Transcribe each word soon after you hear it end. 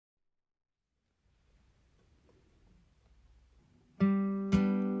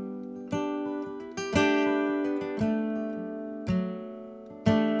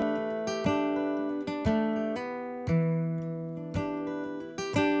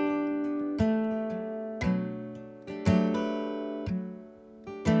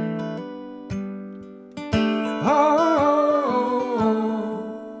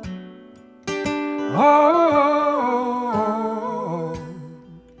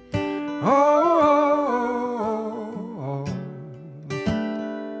Oh,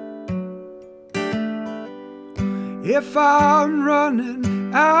 if I'm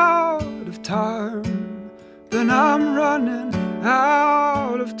running out of time, then I'm running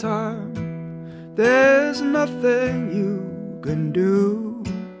out of time. There's nothing you can do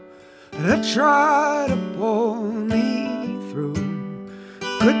to try to pull me through.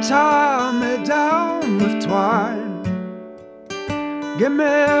 Could tie me down with twine, give me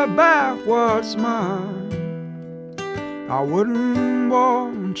back what's mine. I wouldn't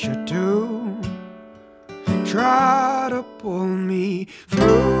want you to try to pull me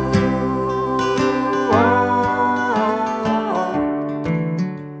through.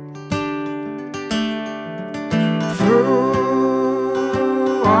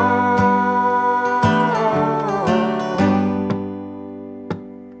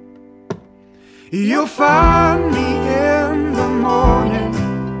 You'll find me in the morning,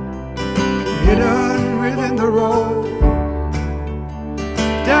 hidden within the road,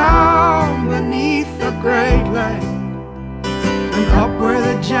 down beneath the great lake, and up where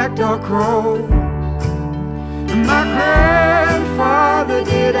the jackdaw crow. And my grandfather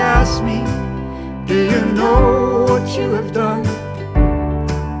did ask me, do you know what you have done?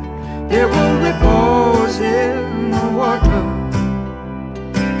 There were ripples in the water,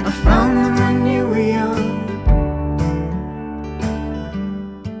 I found them when you were young.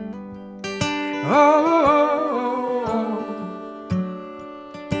 Oh,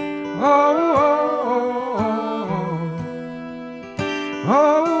 oh, oh, oh,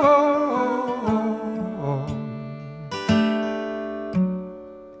 oh.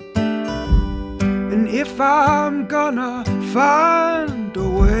 And if I'm gonna find a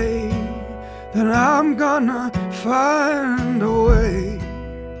way, then I'm gonna find a way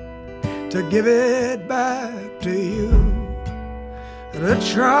to give it back to you, to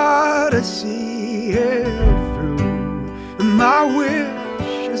try to see it through. And my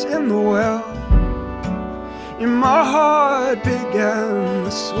wish is in the well, and my heart began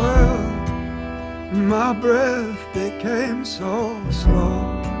to swell, and my breath became so slow.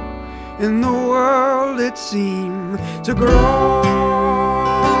 In the world it seemed to grow.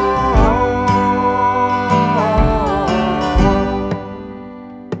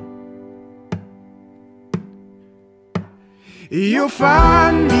 You'll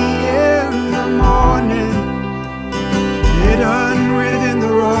find me in the morning, hidden within the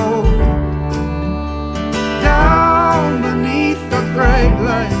road, down beneath the great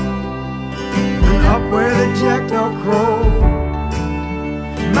lake, and up where the jackdaw crow.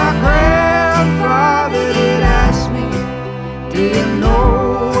 My grandfather did ask me, do you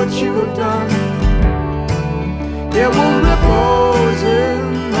know what you have done? There were